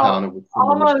spiritual encounter with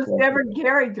almost every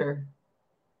character.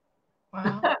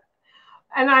 Wow.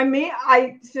 And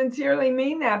I sincerely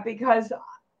mean that because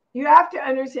you have to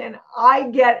understand, I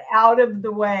get out of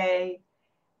the way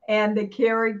and the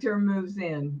character moves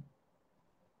in.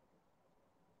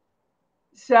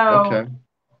 So, okay.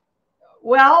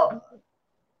 Well,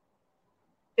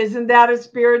 isn't that a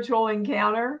spiritual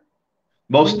encounter?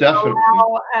 Most definitely.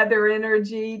 Allow other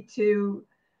energy to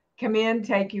come in,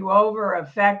 take you over,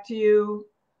 affect you.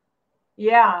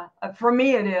 Yeah, for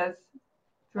me it is.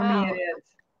 For me it is.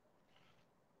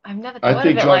 I've never thought I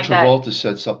think of it John like Travolta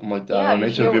said something like that Yeah, on an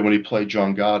interview when he played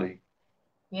John Gotti.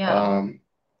 Yeah.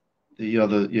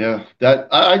 That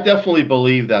I definitely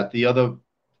believe that the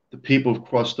people who've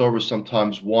crossed over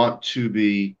sometimes want to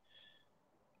be,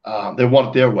 they want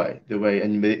it their way,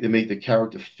 and they make the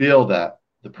character feel that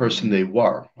the person they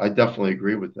were. I definitely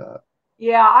agree with that.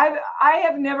 Yeah, I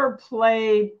have never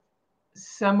played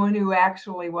someone who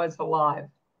actually was alive.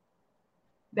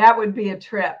 That would be a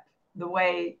trip, the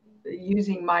way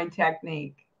using my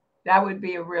technique. That would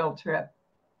be a real trip.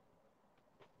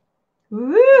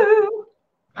 Woo!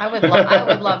 I would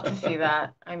love to see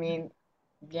that. I mean,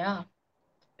 yeah.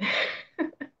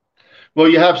 Well,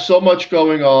 you have so much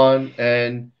going on,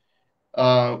 and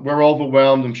we're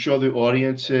overwhelmed. I'm sure the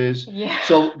audience is. Yeah.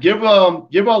 So give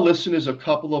our listeners a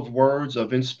couple of words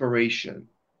of inspiration,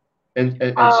 and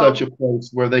such a place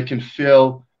where they can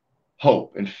feel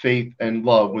hope and faith and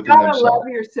love within themselves. Love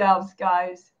yourselves,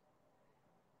 guys.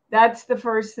 That's the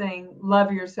first thing.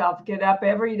 Love yourself. Get up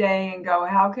every day and go,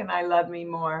 how can I love me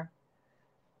more?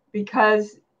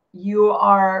 Because you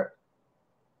are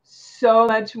so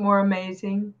much more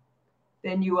amazing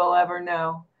than you will ever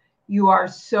know. You are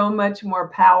so much more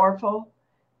powerful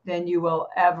than you will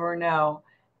ever know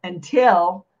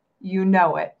until you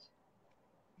know it.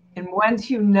 And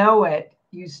once you know it,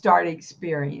 you start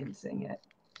experiencing it.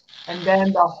 And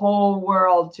then the whole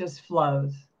world just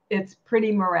flows. It's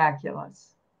pretty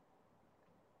miraculous.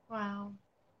 Wow.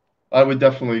 I would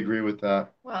definitely agree with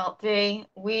that. Well, Dee,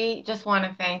 we just want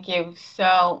to thank you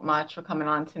so much for coming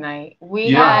on tonight.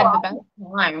 We had the best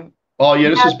time. Oh yeah,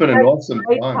 this has been an awesome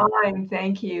time.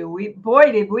 Thank you.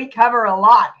 Did we cover a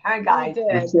lot, huh, guys?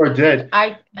 We sure did.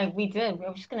 We did. We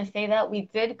were just gonna say that we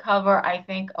did cover, I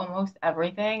think, almost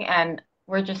everything, and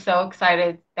we're just so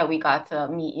excited that we got to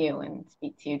meet you and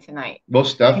speak to you tonight.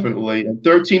 Most definitely. And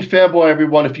 13 Fanboy,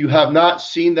 everyone, if you have not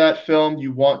seen that film,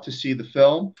 you want to see the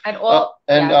film. And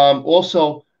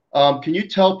also, can you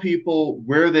tell people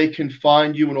where they can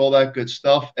find you and all that good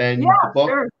stuff and the book?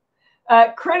 Sure.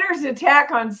 Critters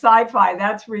Attack on Sci-Fi.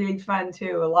 That's really fun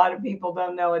too. A lot of people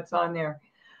don't know it's on there.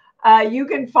 You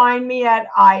can find me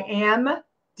at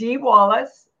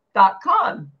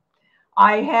iamdeewallace.com.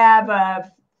 I have a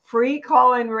free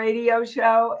call-in radio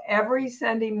show every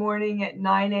Sunday morning at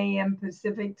 9 a.m.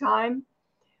 Pacific time,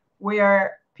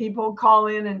 where people call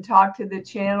in and talk to the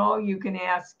channel. You can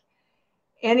ask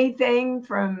anything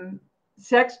from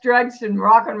sex, drugs, and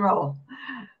rock and roll.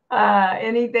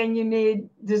 anything you need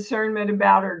discernment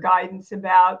about or guidance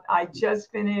about. I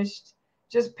just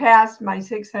passed my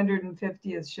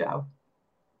 650th show.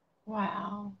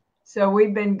 Wow. So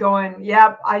we've been going,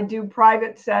 yep, I do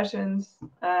private sessions,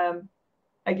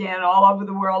 again, all over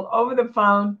the world, over the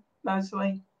phone,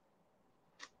 mostly.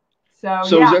 So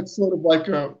So yeah. is that sort of like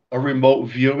a remote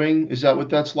viewing? Is that what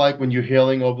that's like when you're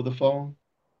healing over the phone?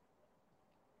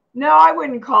 No, I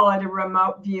wouldn't call it a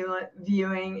remote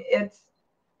viewing. It's,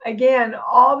 again,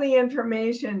 all the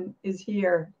information is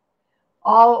here.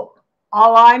 All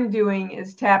I'm doing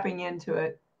is tapping into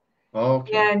it.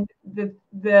 Okay. And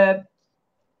the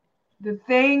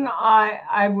thing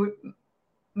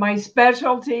my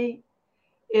specialty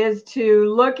is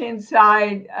to look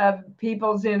inside of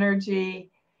people's energy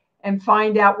and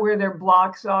find out where their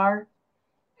blocks are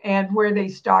and where they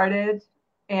started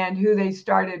and who they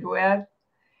started with,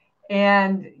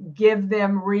 and give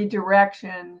them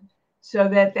redirection so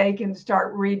that they can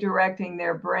start redirecting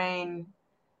their brain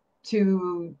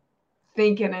to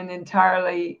think in an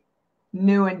entirely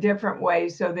new and different way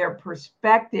so their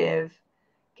perspective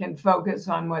can focus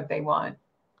on what they want.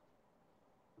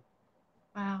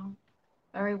 Wow.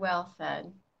 Very well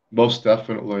said. Most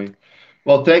definitely.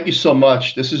 Well, thank you so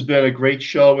much. This has been a great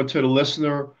show. And to the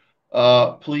listener,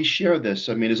 please share this.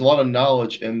 I mean, there's a lot of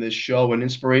knowledge in this show and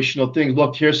inspirational things.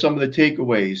 Look, here's some of the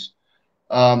takeaways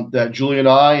that Julie and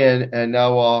I and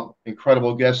now our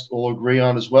incredible guest all agree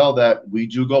on as well, that we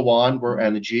do go on. We're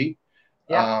energy.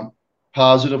 Yeah.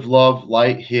 Positive, love,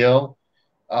 light, heal.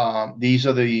 These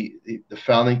are the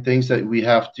founding things that we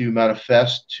have to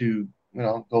manifest to,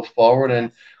 go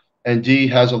forward. And Dee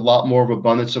has a lot more of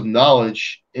abundance of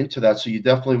knowledge into that. So you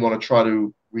definitely want to try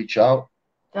to reach out.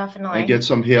 Definitely. And get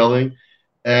some healing.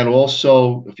 And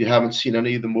also, if you haven't seen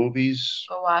any of the movies,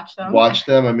 go watch them. Watch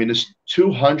them. I mean, there's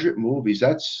 200 movies.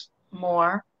 That's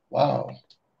more. Wow.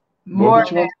 More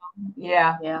now.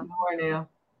 Yeah. More now.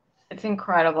 It's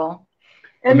incredible.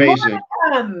 And amazing. More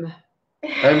to come.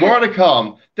 And more to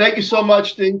come. Thank you so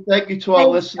much, Dee. Thank you to our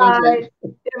listeners.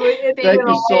 Thank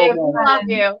you so much. Love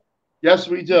you. Yes,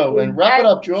 we do. And wrap it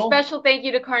up, Joel. Special thank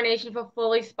you to Carnation for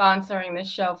fully sponsoring this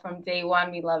show from day one.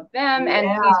 We love them. Yeah.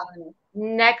 And please join us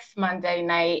next Monday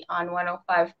night on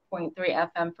 105.3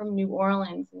 FM from New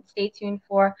Orleans. And stay tuned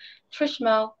for Trish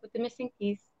Mo with the missing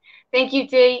piece. Thank you,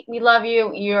 Dee. We love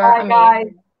you. You're amazing. Guys.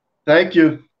 Thank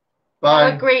you. Bye.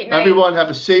 Have a great night. Everyone have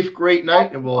a safe, great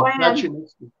night, and we'll catch you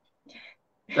next week.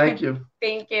 Thank you.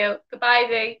 Thank you. Goodbye,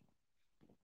 Dee.